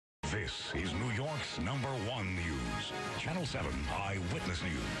This is New York's #1 news. Channel 7 Eyewitness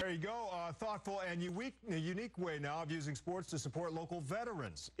News. There you go. A thoughtful and unique way now of using sports to support local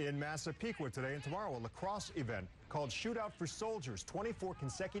veterans. In Massapequa today and tomorrow, a lacrosse event called Shootout for Soldiers. 24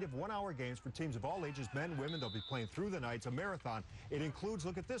 consecutive one-hour games for teams of all ages, men, women. They'll be playing through the night. It's a marathon. It includes,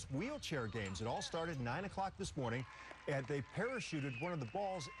 look at this, wheelchair games. It all started 9 o'clock this morning, and they parachuted one of the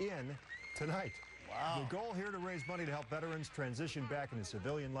balls in tonight. Wow. The goal here to raise money to help veterans transition back into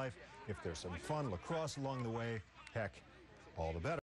civilian life. If there's some fun lacrosse along the way, heck, all the better.